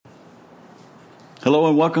Hello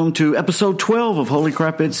and welcome to episode 12 of Holy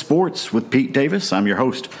Crap It's Sports with Pete Davis. I'm your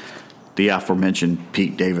host, the aforementioned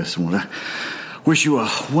Pete Davis. I want to wish you a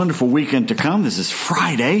wonderful weekend to come. This is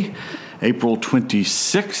Friday, April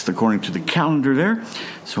 26th, according to the calendar there.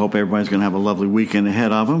 So hope everybody's going to have a lovely weekend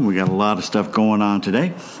ahead of them. We got a lot of stuff going on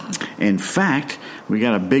today. In fact, we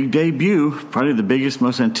got a big debut, probably the biggest,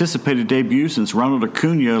 most anticipated debut since Ronald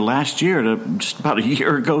Acuna last year, just about a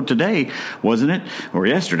year ago today, wasn't it? Or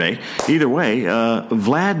yesterday. Either way,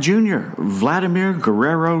 Vladimir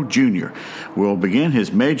Guerrero Jr. will begin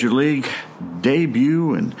his Major League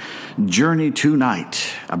debut and journey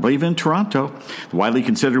tonight, I believe in Toronto. Widely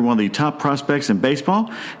considered one of the top prospects in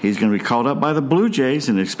baseball, he's going to be called up by the Blue Jays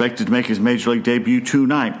and expected to make his Major League debut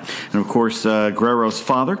tonight. And of course, Guerrero's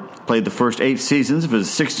father played the first 8 seasons of his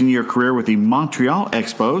 16-year career with the Montreal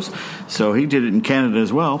Expos, so he did it in Canada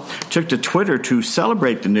as well. Took to Twitter to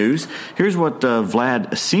celebrate the news. Here's what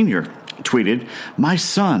Vlad Sr. tweeted: "My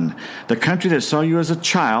son, the country that saw you as a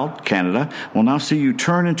child, Canada, will now see you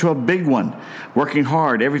turn into a big one. Working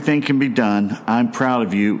hard, everything can be done. I'm proud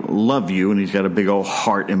of you, love you," and he's got a big old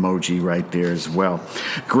heart emoji right there as well.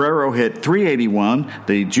 Guerrero hit .381,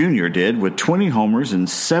 the junior did, with 20 homers and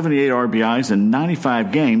 78 RBIs in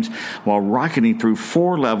 95 games while rocketing through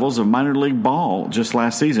 4 levels of minor league ball just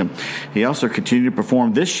last season. He also continued to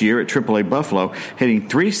perform this year at AAA Buffalo, hitting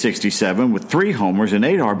 .367 with 3 homers and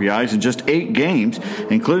 8 RBIs in just 8 games,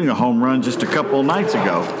 including a home run just a couple nights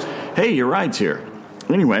ago. Hey, your ride's here.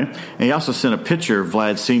 Anyway, and he also sent a picture,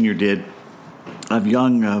 Vlad Sr. did, of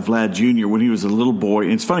young Vlad Jr. when he was a little boy.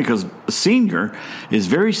 And it's funny because Sr. is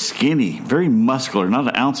very skinny, very muscular, not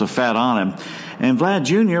an ounce of fat on him. And Vlad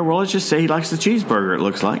Jr., well, let's just say he likes the cheeseburger, it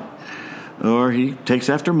looks like. Or he takes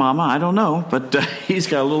after Mama, I don't know. But he's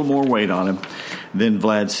got a little more weight on him than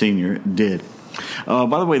Vlad Sr. did.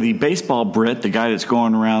 By the way, the baseball Brit, the guy that's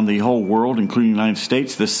going around the whole world, including the United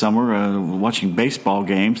States this summer, watching baseball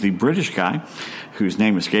games, the British guy, whose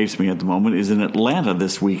name escapes me at the moment, is in Atlanta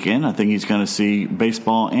this weekend. I think he's going to see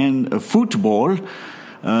baseball and football.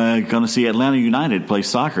 Going to see Atlanta United play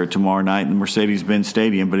soccer tomorrow night in the Mercedes-Benz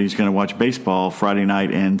Stadium, but he's going to watch baseball Friday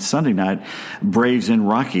night and Sunday night, Braves and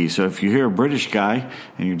Rockies. So if you hear a British guy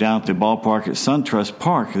and you're down at the ballpark at SunTrust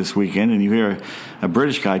Park this weekend and you hear a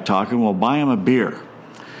British guy talking, well, buy him a beer.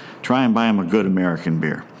 Try and buy him a good American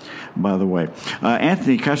beer, by the way.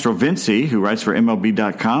 Anthony Castrovinci, who writes for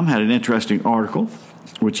MLB.com, had an interesting article,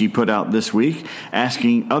 which he put out this week,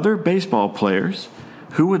 asking other baseball players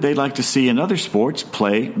who would they like to see in other sports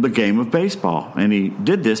play the game of baseball. And he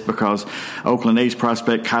did this because Oakland A's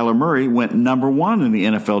prospect Kyler Murray went number 1 in the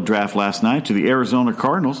NFL draft last night to the Arizona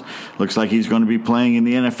Cardinals. Looks like he's going to be playing in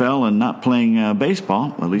the NFL and not playing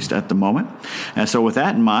baseball, at least at the moment. And so with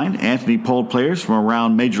that in mind, Anthony polled players from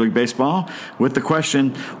around Major League Baseball with the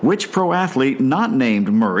question, which pro athlete not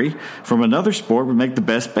named Murray from another sport would make the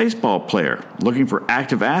best baseball player? Looking for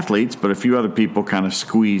active athletes, but a few other people kind of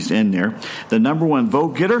squeezed in there. The number 1 vote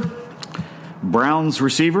getter, Browns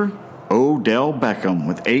receiver Odell Beckham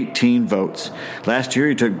with 18 votes. Last year,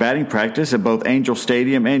 he took batting practice at both Angel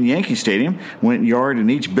Stadium and Yankee Stadium, went yard in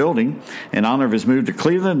each building. In honor of his move to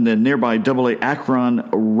Cleveland, the nearby AA Akron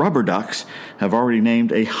Rubber Ducks have already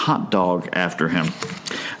named a hot dog after him.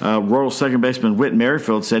 Royal second baseman Whit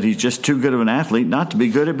Merrifield said he's just too good of an athlete not to be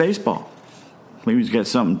good at baseball. Maybe he's got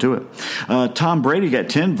something to it. Tom Brady got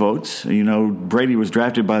 10 votes. You know, Brady was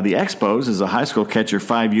drafted by the Expos as a high school catcher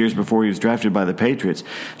 5 years before he was drafted by the Patriots.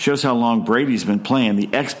 Shows how long Brady's been playing. The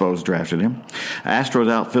Expos drafted him. Astros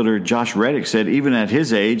outfielder Josh Reddick said even at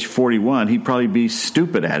his age, 41, he'd probably be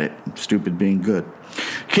stupid at it. Stupid being good.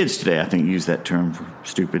 Kids today, I think, use that term for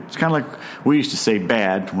stupid. It's kind of like we used to say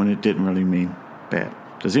bad when it didn't really mean bad.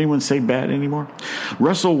 Does anyone say bad anymore?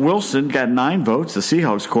 Russell Wilson got 9 votes, the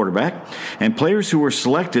Seahawks quarterback. And players who were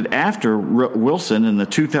selected after Wilson in the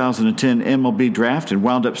 2010 MLB draft and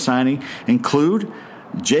wound up signing include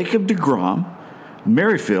Jacob deGrom,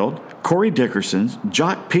 Merrifield, Corey Dickerson,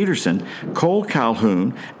 Jock Peterson, Cole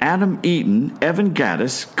Calhoun, Adam Eaton, Evan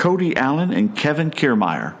Gattis, Cody Allen, and Kevin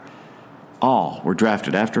Kiermaier. All were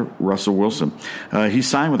drafted after Russell Wilson. He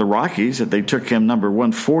signed with the Rockies. They took him number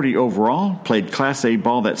 140 overall, played Class A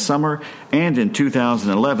ball that summer and in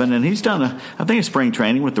 2011. And he's done, a spring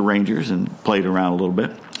training with the Rangers and played around a little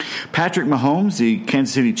bit. Patrick Mahomes, the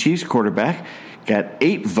Kansas City Chiefs quarterback, got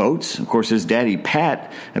 8 votes. Of course, his daddy,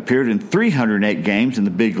 Pat, appeared in 308 games in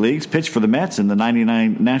the big leagues, pitched for the Mets in the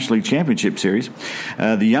 99 National League Championship Series.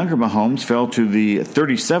 The younger Mahomes fell to the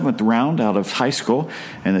 37th round out of high school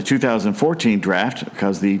in the 2014 draft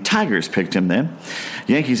because the Tigers picked him then.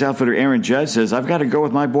 Yankees outfielder Aaron Judge says, I've got to go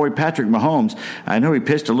with my boy Patrick Mahomes. I know he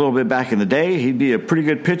pitched a little bit back in the day. He'd be a pretty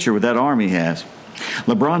good pitcher with that arm he has.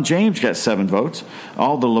 LeBron James got 7 votes.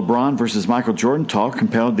 All the LeBron versus Michael Jordan talk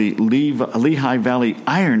compelled the Lehigh Valley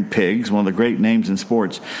Iron Pigs, one of the great names in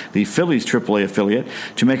sports, the Phillies AAA affiliate,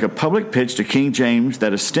 to make a public pitch to King James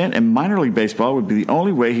that a stint in minor league baseball would be the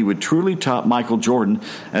only way he would truly top Michael Jordan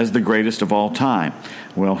as the greatest of all time.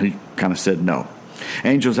 Well, he kind of said no.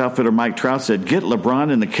 Angels outfitter Mike Trout said, "Get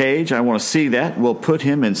LeBron in the cage. I want to see that. We'll put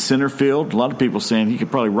him in center field." A lot of people saying he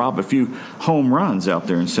could probably rob a few home runs out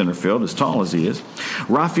there in center field, as tall as he is.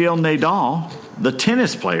 Rafael Nadal, the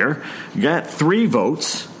tennis player, got 3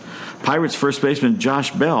 votes. Pirates first baseman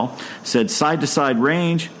Josh Bell said side-to-side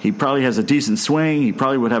range. He probably has a decent swing. He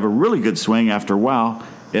probably would have a really good swing after a while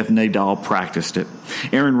if Nadal practiced it.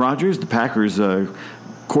 Aaron Rodgers, the Packers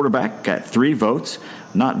quarterback, got 3 votes.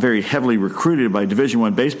 Not very heavily recruited by Division I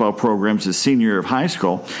baseball programs his senior year of high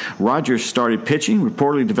school, Rodgers started pitching,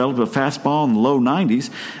 reportedly developed a fastball in the low 90s,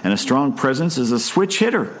 and a strong presence as a switch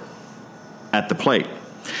hitter at the plate.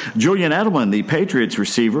 Julian Edelman, the Patriots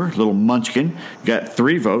receiver, little munchkin, got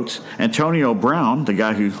 3 votes. Antonio Brown, the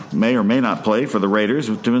guy who may or may not play for the Raiders,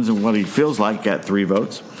 it depends on what he feels like, got 3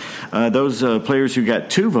 votes. Those players who got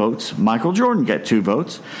 2 votes, Michael Jordan got 2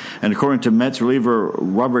 votes. And according to Mets reliever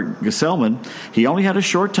Robert Gesellman, he only had a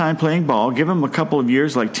short time playing ball. Give him a couple of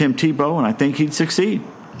years like Tim Tebow, and I think he'd succeed.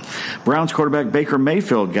 Browns quarterback Baker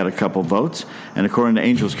Mayfield got a couple votes. And according to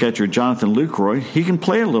Angels catcher Jonathan Lucroy, he can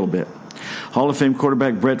play a little bit. Hall of Fame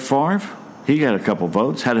quarterback Brett Favre, he got a couple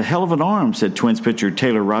votes. Had a hell of an arm, said Twins pitcher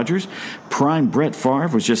Taylor Rogers. Prime Brett Favre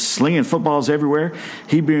was just slinging footballs everywhere.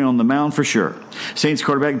 He'd be on the mound for sure. Saints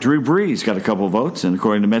quarterback Drew Brees got a couple votes. And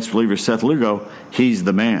according to Mets reliever Seth Lugo, he's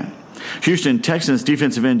the man. Houston Texans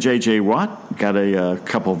defensive end J.J. Watt got a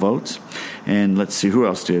couple votes. And let's see who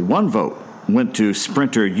else did. 1 vote went to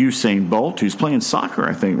sprinter Usain Bolt, who's playing soccer,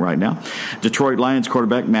 I think, right now. Detroit Lions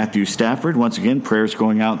quarterback Matthew Stafford. Once again, prayers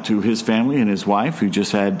going out to his family and his wife, who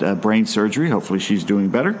just had brain surgery. Hopefully she's doing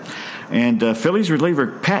better. And Phillies reliever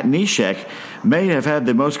Pat Neshek may have had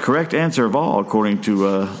the most correct answer of all, according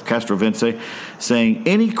to Castro Vince, saying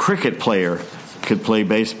any cricket player could play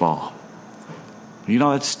baseball. You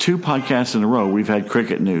know, that's 2 podcasts in a row we've had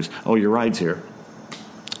cricket news. Oh, your ride's here.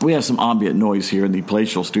 We have some ambient noise here in the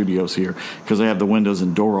Palatial Studios here because I have the windows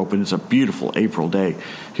and door open. It's a beautiful April day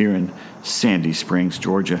here in Sandy Springs,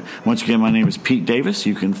 Georgia. Once again, my name is Pete Davis.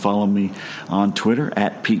 You can follow me on Twitter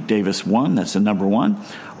at PeteDavis1. That's the number 1.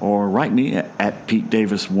 Or write me at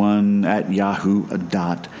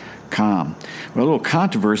PeteDavis1@yahoo.com. Well, a little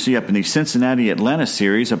controversy up in the Cincinnati-Atlanta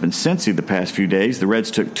series up in Cincy the past few days. The Reds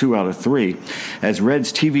took 2 out of 3 as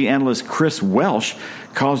Reds TV analyst Chris Welsh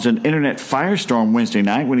caused an internet firestorm Wednesday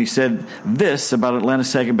night when he said this about Atlanta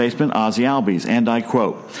second baseman Ozzie Albies, and I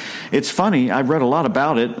quote, "It's funny, I've read a lot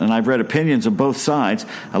about it, and I've read opinions on both sides.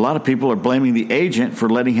 A lot of people are blaming the agent for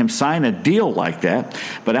letting him sign a deal like that,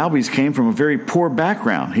 but Albies came from a very poor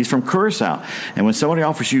background. He's from Curacao, and when somebody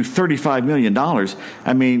offers you $35 million,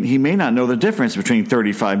 I mean, he may not know the difference between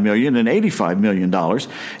 $35 million and $85 million.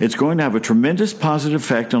 It's going to have a tremendous positive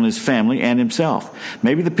effect on his family and himself.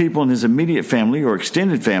 Maybe the people in his immediate family or extended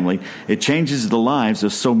family, it changes the lives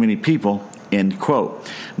of so many people," end quote.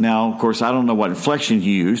 Now, of course, I don't know what inflection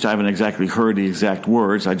he used. I haven't exactly heard the exact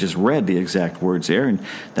words. I just read the exact words there, and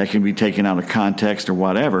that can be taken out of context or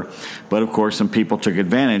whatever. But, of course, some people took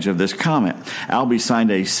advantage of this comment. Albie signed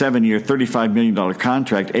a 7-year, $35 million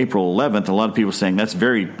contract April 11th. A lot of people saying that's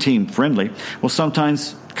very team-friendly. Well,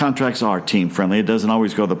 sometimes contracts are team-friendly. It doesn't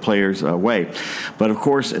always go the player's way. But, of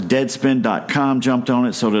course, Deadspin.com jumped on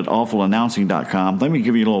it, so did AwfulAnnouncing.com. Let me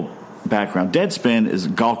give you a little background. Deadspin is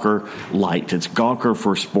Gawker Light. It's Gawker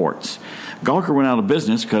for sports. Gawker went out of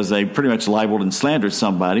business because they pretty much libeled and slandered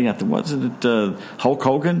somebody. Wasn't it Hulk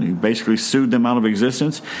Hogan, who basically sued them out of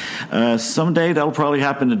existence? Someday that'll probably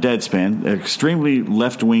happen to Deadspin. Extremely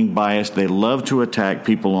left-wing biased. They love to attack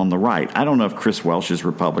people on the right. I don't know if Chris Welsh is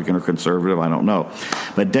Republican or conservative. I don't know.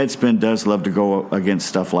 But Deadspin does love to go against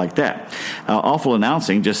stuff like that. Awful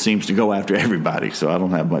Announcing just seems to go after everybody, so I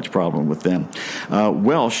don't have much problem with them.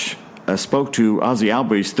 Welsh spoke to Ozzie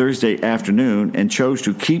Albies Thursday afternoon and chose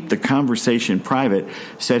to keep the conversation private,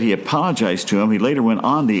 said he apologized to him. He later went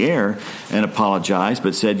on the air and apologized,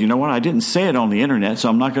 but said, you know what, I didn't say it on the internet, so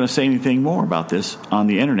I'm not going to say anything more about this on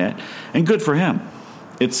the internet. And good for him.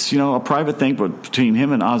 It's, a private thing between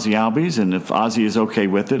him and Ozzie Albies, and if Ozzie is okay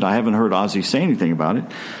with it, I haven't heard Ozzie say anything about it,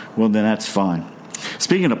 well, then that's fine.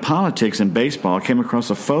 Speaking of politics and baseball, I came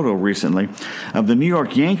across a photo recently of the New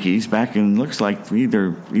York Yankees back in, looks like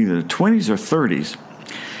either 20s or 30s,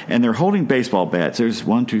 and they're holding baseball bats. There's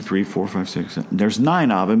 10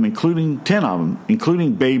 of them,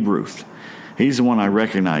 including Babe Ruth. He's the one I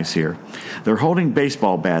recognize here. They're holding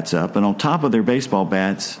baseball bats up, and on top of their baseball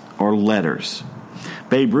bats are letters.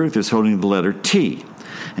 Babe Ruth is holding the letter T.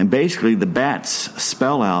 And basically, the bats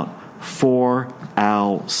spell out for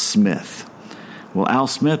Al Smith. Well, Al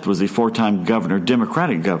Smith was the four-time governor,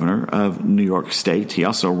 Democratic governor of New York State. He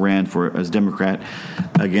also ran as Democrat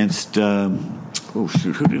against, who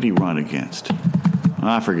did he run against?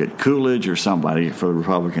 I forget, Coolidge or somebody for the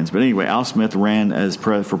Republicans. But anyway, Al Smith ran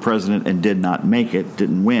for president and did not make it,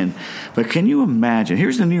 didn't win. But can you imagine,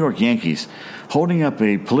 here's the New York Yankees holding up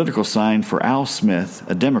a political sign for Al Smith,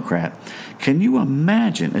 a Democrat. Can you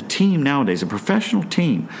imagine a team nowadays, a professional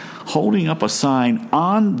team, holding up a sign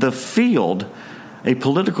on the field, a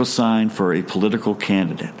political sign for a political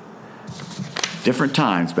candidate? Different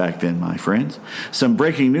times back then, my friends. Some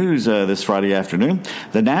breaking news this Friday afternoon.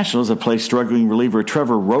 The Nationals have placed struggling reliever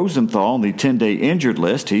Trevor Rosenthal on the 10-day injured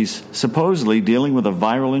list. He's supposedly dealing with a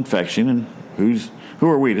viral infection, and who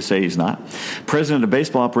are we to say he's not? President of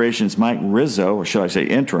Baseball Operations Mike Rizzo, or should I say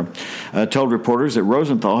interim, told reporters that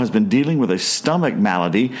Rosenthal has been dealing with a stomach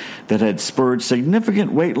malady that had spurred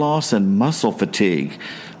significant weight loss and muscle fatigue.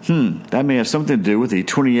 That may have something to do with the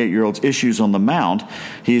 28-year-old's issues on the mound.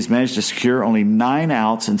 He has managed to secure only 9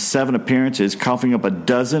 outs and 7 appearances, coughing up a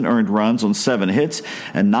dozen earned runs on 7 hits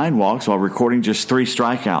and 9 walks while recording just 3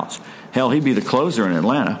 strikeouts. Hell, he'd be the closer in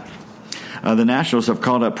Atlanta. The Nationals have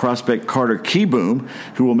called up prospect Carter Kieboom,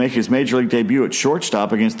 who will make his Major League debut at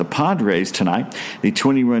shortstop against the Padres tonight. The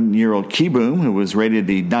 21-year-old Kieboom, who was rated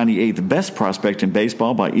the 98th best prospect in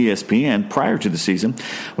baseball by ESPN prior to the season,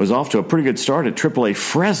 was off to a pretty good start at AAA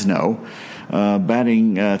Fresno,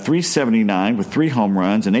 batting .379 with 3 home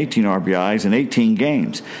runs and 18 RBIs in 18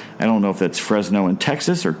 games. I don't know if that's Fresno in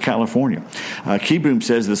Texas or California. Kieboom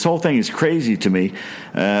says, "This whole thing is crazy to me.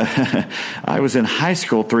 I was in high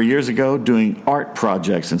school 3 years ago doing art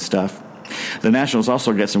projects and stuff." The Nationals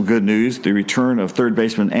also get some good news. The return of third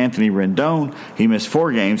baseman Anthony Rendon. He missed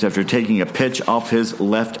 4 games after taking a pitch off his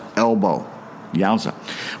left elbow. Yowza.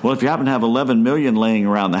 Well, if you happen to have $11 million laying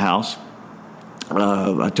around the house,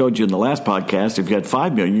 I told you in the last podcast, if you had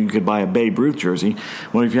 $5 million, you could buy a Babe Ruth jersey.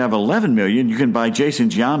 Well, if you have $11 million, you can buy Jason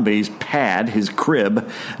Giambi's pad, his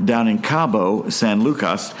crib, down in Cabo San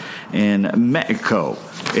Lucas in Mexico.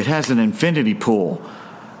 It has an infinity pool,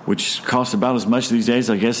 which costs about as much these days,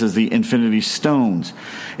 I guess, as the Infinity Stones.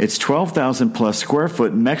 It's 12,000 plus square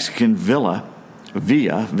foot Mexican villa. The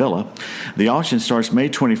auction starts May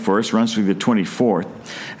 21st, runs through the 24th.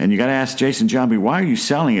 And you got to ask Jason Giambi, why are you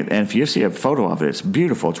selling it? And if you see a photo of it, it's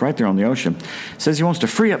beautiful. It's right there on the ocean. It says he wants to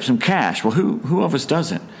free up some cash. Well, who of us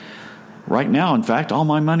doesn't? Right now, in fact, all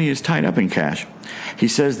my money is tied up in cash. He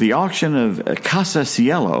says the auction of Casa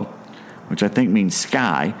Cielo, which I think means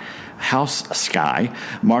sky, House Sky,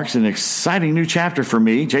 marks an exciting new chapter for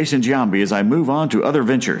me, Jason Giambi, as I move on to other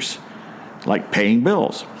ventures, like paying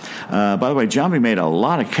bills. By the way, Giambi made a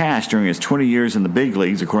lot of cash during his 20 years in the big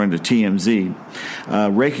leagues, according to TMZ,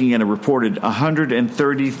 raking in a reported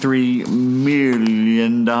 $133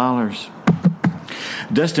 million.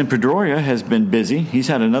 Dustin Pedroia has been busy. He's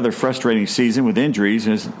had another frustrating season with injuries.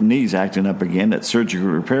 His knee's acting up again, that surgically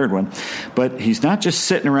repaired one. But he's not just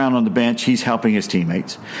sitting around on the bench. He's helping his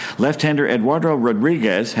teammates. Left-hander Eduardo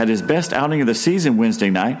Rodriguez had his best outing of the season Wednesday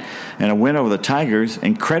night and a win over the Tigers,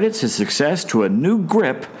 and credits his success to a new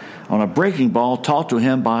grip on a breaking ball taught to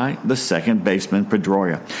him by the second baseman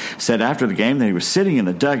Pedroia. Said after the game that he was sitting in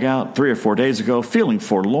the dugout 3 or 4 days ago feeling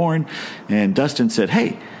forlorn, and Dustin said,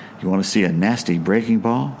 "Hey, you want to see a nasty breaking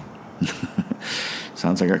ball?"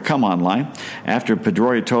 Sounds like a come-on line. After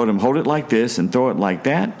Pedroia told him, "Hold it like this and throw it like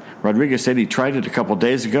that," Rodriguez said he tried it a couple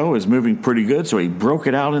days ago, it was moving pretty good, so he broke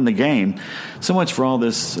it out in the game. So much for all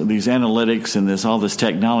these analytics and all this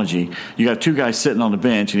technology. You got 2 guys sitting on the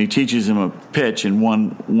bench, and he teaches them a pitch in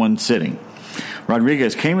one sitting.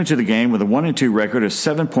 Rodriguez came into the game with a 1-2 record of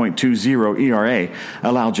 7.20 ERA,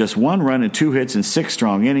 allowed just 1 run and 2 hits in 6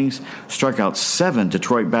 strong innings, struck out 7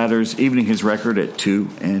 Detroit batters, evening his record at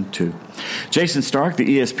 2-2. Jason Stark,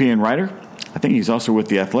 the ESPN writer, I think he's also with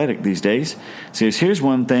The Athletic these days, says, "Here's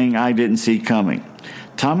one thing I didn't see coming.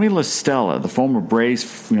 Tommy La Stella, the former Braves,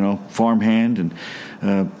 farmhand and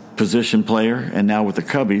position player, and now with the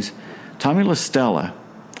Cubbies, Tommy La Stella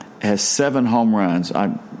has 7 home runs.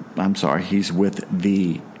 I'm sorry, he's with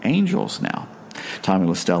the Angels now. Tommy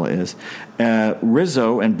La Stella is.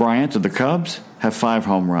 Rizzo and Bryant of the Cubs have 5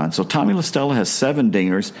 home runs. So Tommy La Stella has 7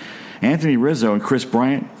 dingers. Anthony Rizzo and Chris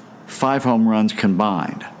Bryant, 5 home runs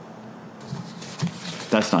combined.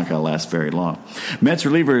 That's not going to last very long. Mets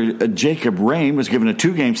reliever Jacob Rame was given a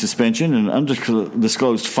 2-game suspension and an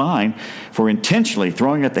undisclosed fine for intentionally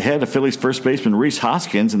throwing at the head of Phillies first baseman Rhys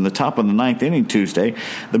Hoskins in the top of the 9th inning Tuesday.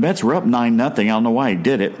 The Mets were up 9-0. I don't know why he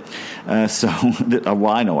did it. Well,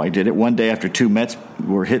 I know I did it. One day after 2 Mets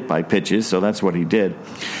were hit by pitches, so that's what he did.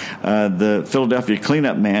 The Philadelphia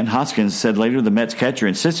cleanup man, Hoskins, said later the Mets catcher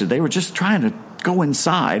insisted they were just trying to go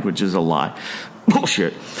inside, which is a lie.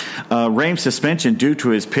 Bullshit. Rame's suspension due to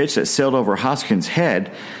his pitch that sailed over Hoskins'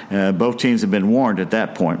 head. Both teams have been warned at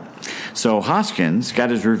that point. So Hoskins got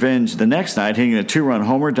his revenge the next night, hitting a 2-run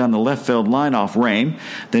homer down the left field line off Rame,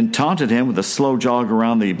 then taunted him with a slow jog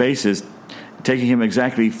around the bases, taking him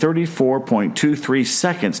exactly 34.23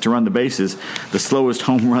 seconds to run the bases, the slowest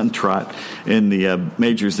home run trot in the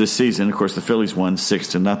majors this season. Of course, the Phillies won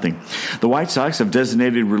 6-0. The White Sox have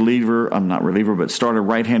designated starter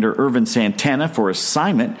right-hander Irvin Santana for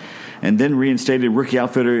assignment and then reinstated rookie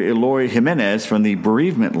outfielder Eloy Jimenez from the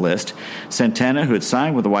bereavement list. Santana, who had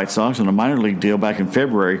signed with the White Sox on a minor league deal back in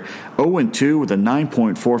February, 0-2 with a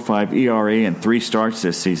 9.45 ERA and 3 starts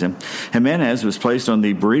this season. Jimenez was placed on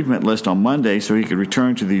the bereavement list on Monday so he could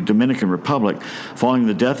return to the Dominican Republic following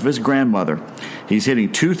the death of his grandmother. He's hitting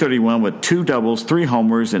 .231 with 2 doubles, 3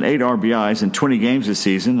 homers, and 8 RBIs in 20 games this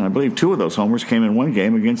season. I believe 2 of those homers came in one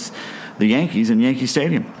game against the Yankees in Yankee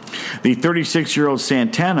Stadium. The 36-year-old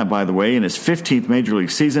Santana, by the way, in his 15th Major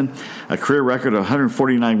League season, a career record of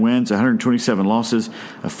 149 wins, 127 losses,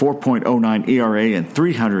 a 4.09 ERA, and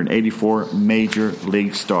 384 Major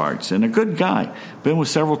League starts. And a good guy. Been with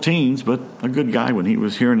several teams, but a good guy when he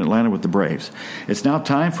was here in Atlanta with the Braves. It's now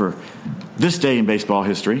time for this day in baseball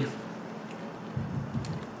history.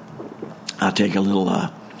 I'll take a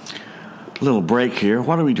little break here.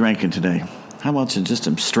 What are we drinking today? How about just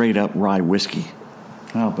some straight-up rye whiskey?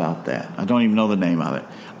 How about that? I don't even know the name of it.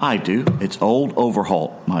 I do. It's Old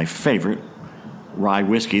Overholt, my favorite rye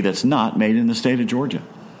whiskey that's not made in the state of Georgia.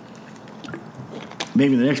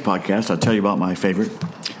 Maybe in the next podcast I'll tell you about my favorite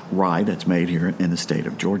rye that's made here in the state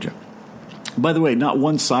of Georgia. By the way, not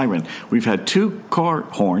one siren. We've had 2 car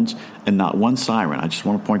horns and not one siren. I just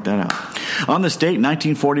want to point that out. On this date,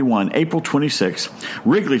 1941, April 26,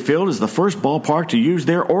 Wrigley Field is the first ballpark to use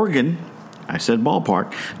their organ, I said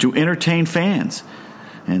ballpark, to entertain fans.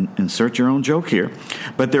 And insert your own joke here.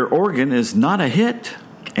 But their organ is not a hit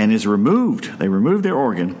and is removed. They removed their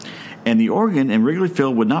organ. And the organ in Wrigley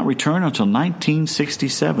Field would not return until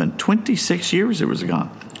 1967. 26 years it was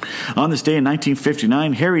gone. On this day in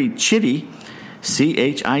 1959, Harry Chiti,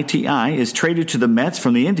 C-H-I-T-I, is traded to the Mets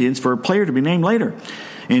from the Indians for a player to be named later.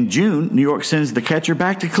 In June, New York sends the catcher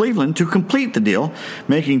back to Cleveland to complete the deal,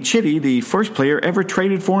 making Chiti the first player ever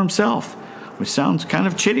traded for himself, which sounds kind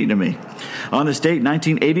of chitty to me. On this date,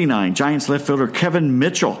 1989, Giants left fielder Kevin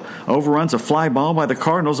Mitchell overruns a fly ball by the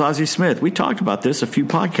Cardinals' Ozzie Smith. We talked about this a few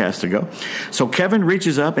podcasts ago. So Kevin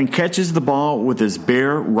reaches up and catches the ball with his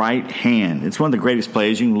bare right hand. It's one of the greatest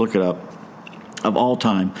plays. You can look it up. Of all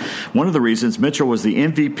time. One of the reasons Mitchell was the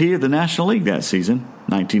MVP of the National League that season,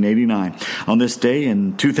 1989. On this day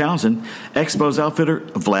in 2000, Expos outfitter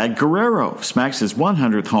Vlad Guerrero smacks his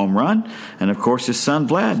 100th home run, and of course his son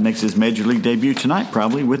Vlad makes his Major League debut tonight,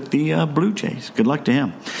 probably with the Blue Jays. Good luck to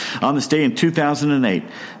him. On this day in 2008,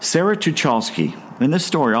 Sarah Tucholsky, and this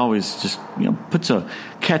story always just puts a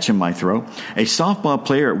catch in my throat. A softball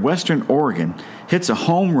player at Western Oregon hits a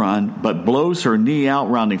home run but blows her knee out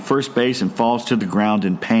rounding first base and falls to the ground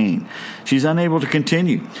in pain. She's unable to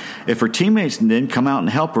continue. If her teammates then come out and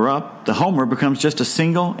help her up, the homer becomes just a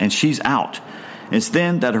single and she's out. It's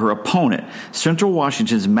then that her opponent, Central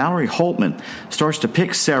Washington's Mallory Holtman, starts to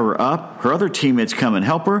pick Sarah up. Her other teammates come and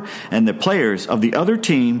help her, and the players of the other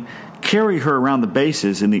team carry her around the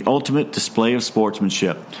bases in the ultimate display of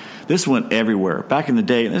sportsmanship. This went everywhere. Back in the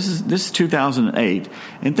day, this is 2008,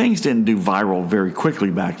 and things didn't do viral very quickly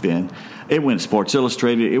back then. It went Sports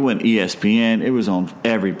Illustrated, it went ESPN, it was on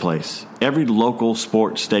every place. Every local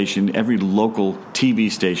sports station, every local TV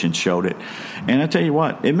station showed it. And I tell you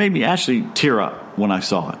what, it made me actually tear up when I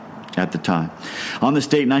saw it at the time. On this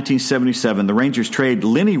date, 1977, the Rangers trade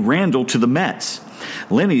Lenny Randle to the Mets.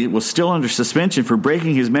 Lenny was still under suspension for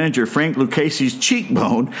breaking his manager Frank Lucchese's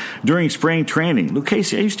cheekbone during spring training.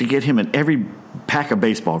 Lucchese, I used to get him in every pack of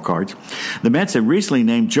baseball cards. The Mets had recently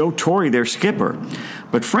named Joe Torre their skipper.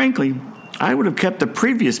 But frankly, I would have kept the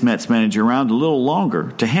previous Mets manager around a little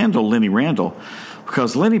longer to handle Lenny Randle,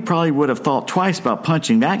 because Lenny probably would have thought twice about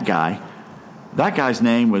punching that guy. That guy's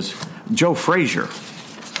name was Joe Frazier.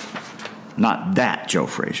 Not that Joe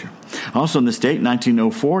Frazier. Also in this date,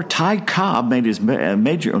 1904, Ty Cobb made his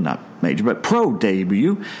pro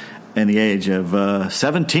debut in the age of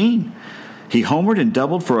 17. He homered and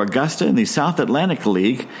doubled for Augusta in the South Atlantic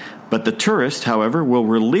League, but the Tourist, however, will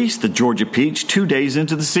release the Georgia Peach 2 days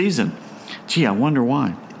into the season. Gee, I wonder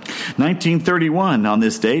why. 1931, on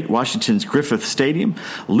this date, Washington's Griffith Stadium,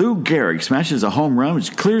 Lou Gehrig smashes a home run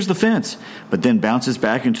which clears the fence, but then bounces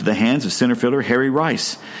back into the hands of center fielder Harry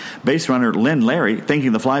Rice. Base runner Len Larry,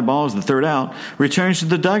 thinking the fly ball is the third out, returns to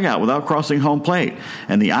the dugout without crossing home plate,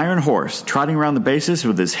 and the Iron Horse, trotting around the bases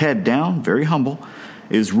with his head down, very humble,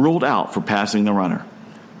 is ruled out for passing the runner.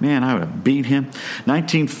 Man, I would have beat him.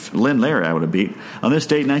 Len Larry I would have beat. On this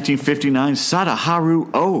date, 1959, Sadaharu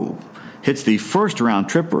Oh hits the first-round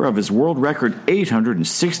tripper of his world record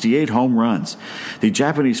 868 home runs. The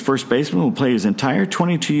Japanese first baseman will play his entire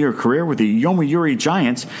 22-year career with the Yomiuri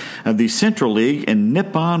Giants of the Central League in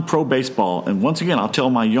Nippon Pro Baseball. And once again, I'll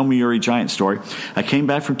tell my Yomiuri Giants story. I came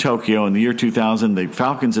back from Tokyo in the year 2000. The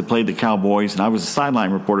Falcons had played the Cowboys, and I was a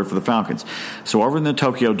sideline reporter for the Falcons. So over in the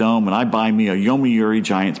Tokyo Dome, and I buy me a Yomiuri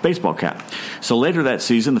Giants baseball cap. So later that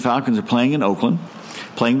season, the Falcons are playing in Oakland,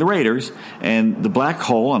 playing the Raiders, and the black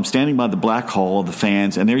hole, I'm standing by the black hole of the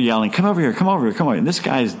fans, and they're yelling, come over here, come over here, come over here. And this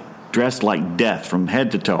guy's dressed like death from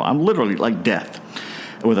head to toe. I'm literally like death,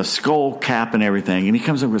 with a skull cap and everything. And he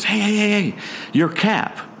comes over and goes, hey, your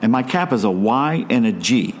cap. And my cap is a Y and a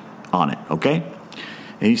G on it, okay?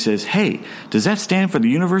 And he says, hey, does that stand for the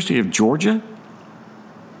University of Georgia?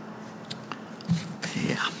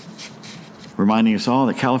 Yeah. Reminding us all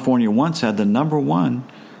that California once had the number one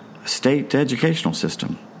state educational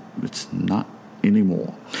system. It's not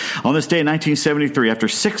anymore. On this day in 1973, after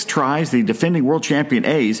 6 tries, the defending world champion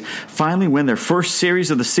A's finally win their first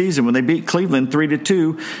series of the season when they beat Cleveland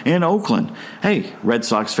 3-2 in Oakland. Hey, Red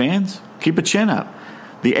Sox fans, keep a chin up.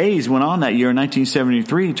 The A's went on that year in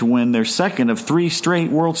 1973 to win their second of 3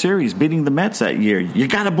 straight World Series, beating the Mets that year. You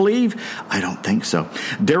got to believe? I don't think so.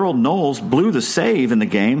 Darryl Knowles blew the save in the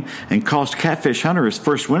game and cost Catfish Hunter his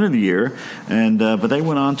first win of the year, but they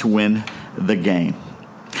went on to win the game.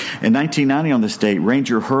 In 1990 on this date,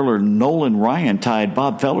 Ranger hurler Nolan Ryan tied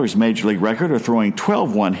Bob Feller's Major League record of throwing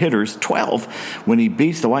 12 one-hitters, 12, when he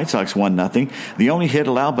beats the White Sox 1-0. The only hit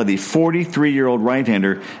allowed by the 43-year-old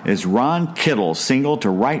right-hander is Ron Kittle singled to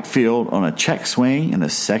right field on a check swing in the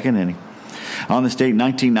second inning. On this date in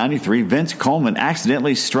 1993, Vince Coleman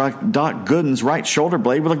accidentally struck Doc Gooden's right shoulder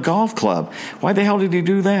blade with a golf club. Why the hell did he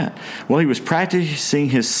do that? Well, he was practicing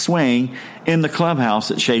his swing in the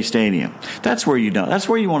clubhouse at Shea Stadium. That's where you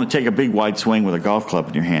want to take a big wide swing with a golf club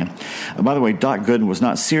in your hand. By the way, Doc Gooden was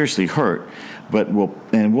not seriously hurt, but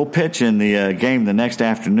will pitch in the game the next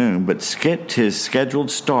afternoon, but skipped his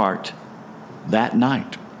scheduled start that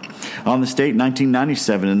night. On this date,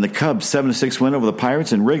 1997, in the Cubs' 7-6 win over the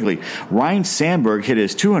Pirates in Wrigley, Ryne Sandberg hit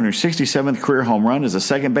his 267th career home run as a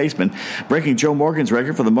second baseman, breaking Joe Morgan's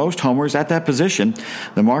record for the most homers at that position.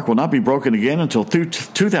 The mark will not be broken again until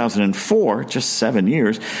 2004, just 7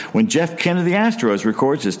 years, when Jeff Kent of the Astros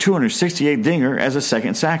records his 268th dinger as a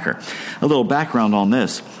second sacker. A little background on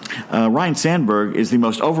this. Ryne Sandberg is the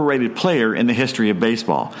most overrated player in the history of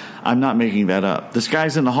baseball. I'm not making that up. This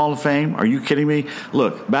guy's in the Hall of Fame. Are you kidding me?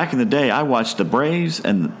 Look, back in the day, I watched the Braves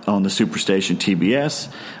and on the Superstation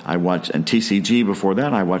TBS. I watched and TCG before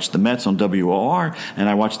that. I watched the Mets on WOR, and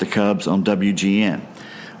I watched the Cubs on WGN.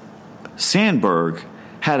 Sandberg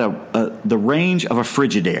had the range of a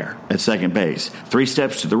Frigidaire at second base. 3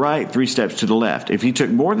 steps to the right, 3 steps to the left. If he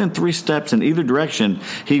took more than 3 steps in either direction,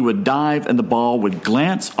 he would dive and the ball would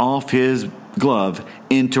glance off his glove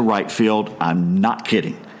into right field. I'm not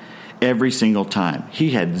kidding. Every single time.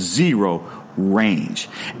 He had 0 range.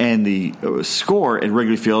 And the score at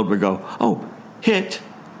Wrigley Field would go, oh, hit.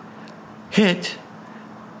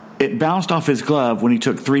 It bounced off his glove when he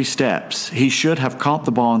took 3 steps. He should have caught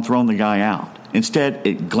the ball and thrown the guy out. Instead,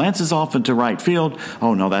 it glances off into right field.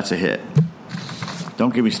 Oh, no, that's a hit.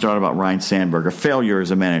 Don't get me started about Ryne Sandberg, a failure as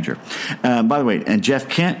a manager. By the way, and Jeff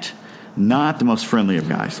Kent, not the most friendly of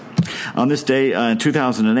guys. On this day in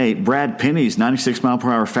 2008, Brad Penny's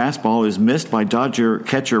 96-mile-per-hour fastball is missed by Dodger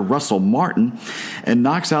catcher Russell Martin and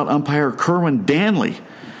knocks out umpire Kerwin Danley.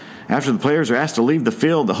 After the players are asked to leave the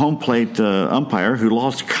field, the home plate umpire, who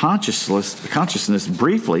lost consciousness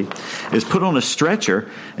briefly, is put on a stretcher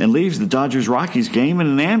and leaves the Dodgers-Rockies game in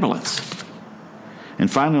an ambulance. And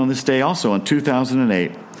finally, on this day also in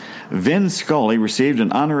 2008, Vin Scully received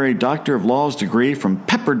an honorary Doctor of Laws degree from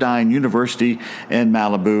Pepperdine University in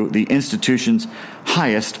Malibu, the institution's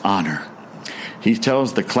highest honor. He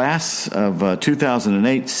tells the class of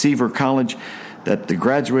 2008 Seaver College that the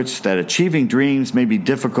graduates that achieving dreams may be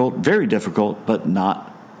difficult, very difficult, but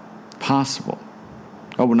not possible.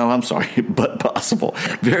 Oh, no, I'm sorry, but possible.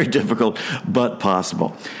 Very difficult, but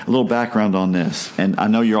possible. A little background on this, and I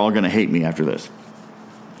know you're all going to hate me after this.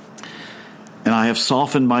 And I have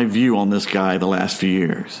softened my view on this guy the last few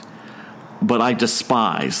years. But I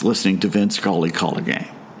despise listening to Vin Scully call a game.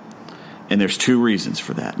 And there's two reasons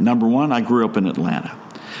for that. Number one, I grew up in Atlanta.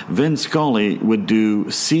 Vin Scully would do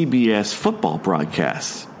CBS football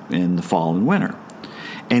broadcasts in the fall and winter.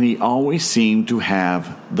 And he always seemed to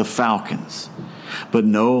have the Falcons. But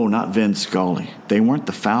no, not Vin Scully. They weren't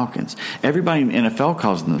the Falcons. Everybody in the NFL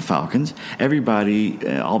calls them the Falcons. Everybody,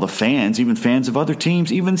 all the fans, even fans of other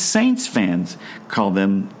teams, even Saints fans call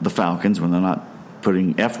them the Falcons when they're not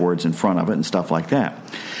putting F words in front of it and stuff like that.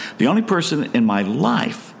 The only person in my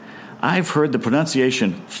life I've heard the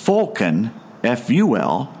pronunciation Falcon,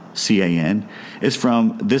 Fulcan, is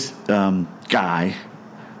from this guy,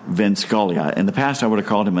 Vin Scully. In the past, I would have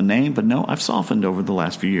called him a name, but no, I've softened over the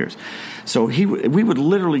last few years. So we would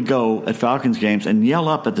literally go at Falcons games and yell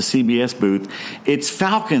up at the CBS booth, "It's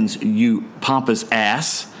Falcons, you pompous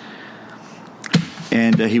ass!"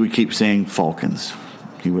 And he would keep saying Falcons.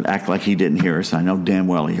 He would act like he didn't hear us. I know damn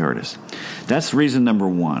well he heard us. That's reason number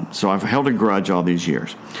one. So I've held a grudge all these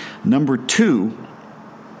years. Number two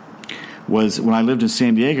was when I lived in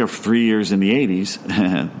San Diego for 3 years in the 80s,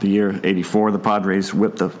 the year 84, the Padres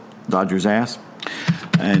whipped the Dodgers' ass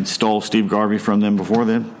and stole Steve Garvey from them before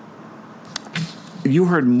then. You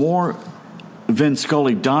heard more Vin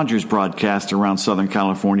Scully Dodgers broadcast around Southern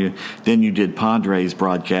California than you did Padres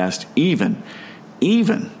broadcast, even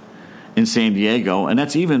in San Diego. And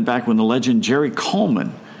that's even back when the legend Jerry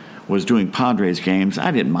Coleman was doing Padres games.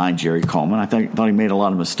 I didn't mind Jerry Coleman. I thought he made a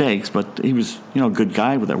lot of mistakes, but he was, a good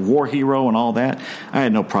guy with a war hero and all that. I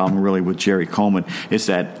had no problem really with Jerry Coleman. It's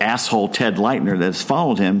that asshole Ted Leitner that's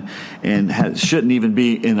followed him and shouldn't even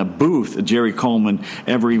be in a booth Jerry Coleman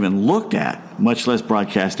ever even looked at, much less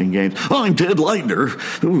broadcasting games. I'm Ted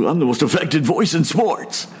Leitner. Ooh, I'm the most affected voice in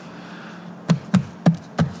sports.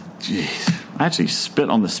 Jeez. I actually spit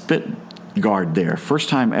on the spit guard there. First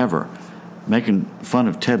time ever. Making fun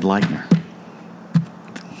of Ted Leitner.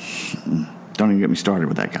 Don't even get me started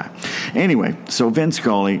with that guy. Anyway, so Vin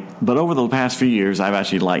Scully, but over the past few years, I've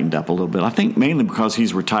actually lightened up a little bit. I think mainly because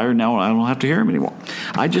he's retired now and I don't have to hear him anymore.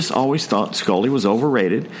 I just always thought Scully was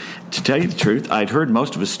overrated. To tell you the truth, I'd heard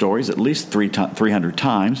most of his stories at least 300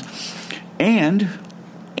 times. And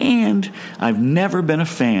I've never been a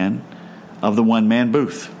fan of the one-man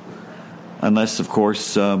booth. Unless, of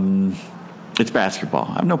course, it's basketball.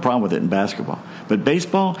 I have no problem with it in basketball. But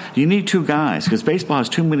baseball, you need two guys because baseball has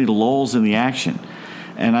too many lulls in the action.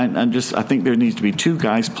 And I think there needs to be two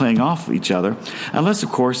guys playing off each other. Unless, of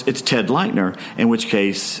course, it's Ted Leitner, in which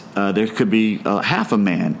case there could be half a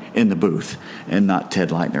man in the booth and not Ted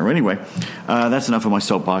Leitner. Anyway, that's enough of my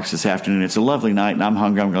soapbox this afternoon. It's a lovely night, and I'm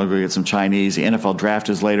hungry. I'm going to go get some Chinese. The NFL draft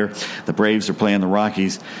is later. The Braves are playing the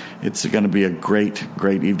Rockies. It's going to be a great,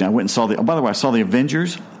 great evening. I went and saw by the way, I saw the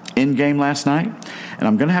Avengers Endgame last night, and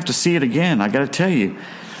I'm going to have to see it again. I got to tell you,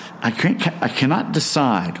 I cannot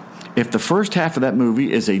decide if the first half of that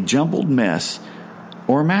movie is a jumbled mess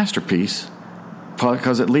or a masterpiece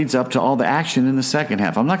because it leads up to all the action in the second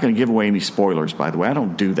half. I'm not going to give away any spoilers, by the way. I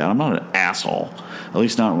don't do that. I'm not an asshole, at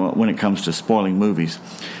least not when it comes to spoiling movies.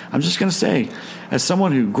 I'm just going to say, as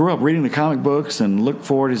someone who grew up reading the comic books and looked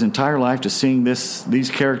forward his entire life to seeing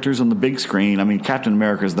these characters on the big screen, I mean, Captain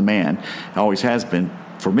America is the man, always has been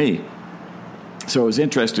for me. So it was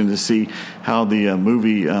interesting to see how the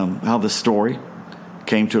movie, how the story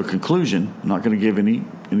came to a conclusion. I'm not going to give any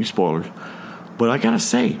spoilers. But I got to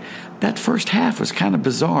say, that first half was kind of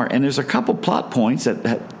bizarre. And there's a couple plot points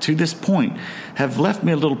that to this point, have left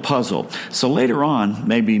me a little puzzled. So later on,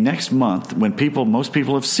 maybe next month, when most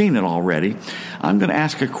people have seen it already, I'm going to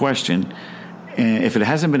ask a question, if it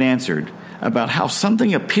hasn't been answered, about how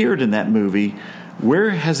something appeared in that movie. Where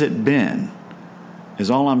has it been? Is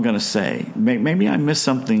all I'm going to say. Maybe I missed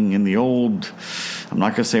something in the old. I'm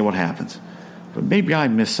not going to say what happens. But maybe I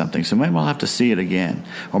missed something, so maybe I'll have to see it again.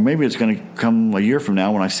 Or maybe it's going to come a year from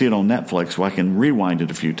now when I see it on Netflix so I can rewind it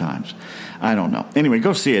a few times. I don't know. Anyway,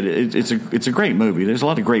 go see it. It's a great movie. There's a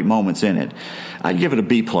lot of great moments in it. I'd give it a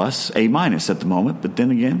B+, A- at the moment. But then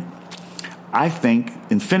again, I think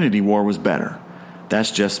Infinity War was better.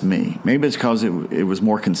 That's just me. Maybe it's because it was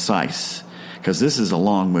more concise, because this is a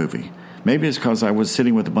long movie. Maybe it's because I was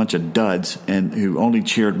sitting with a bunch of duds and who only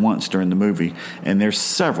cheered once during the movie. And there's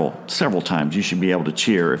several times you should be able to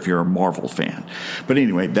cheer if you're a Marvel fan. But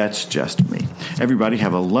anyway, that's just me. Everybody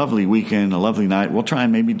have a lovely weekend, a lovely night. We'll try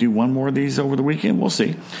and maybe do one more of these over the weekend. We'll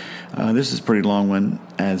see. This is a pretty long one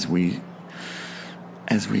as we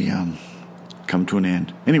come to an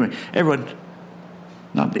end. Anyway, everyone,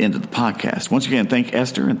 not the end of the podcast. Once again, thank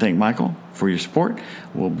Esther and thank Michael for your support.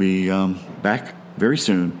 We'll be back very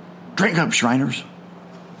soon. Drink up, Shriners.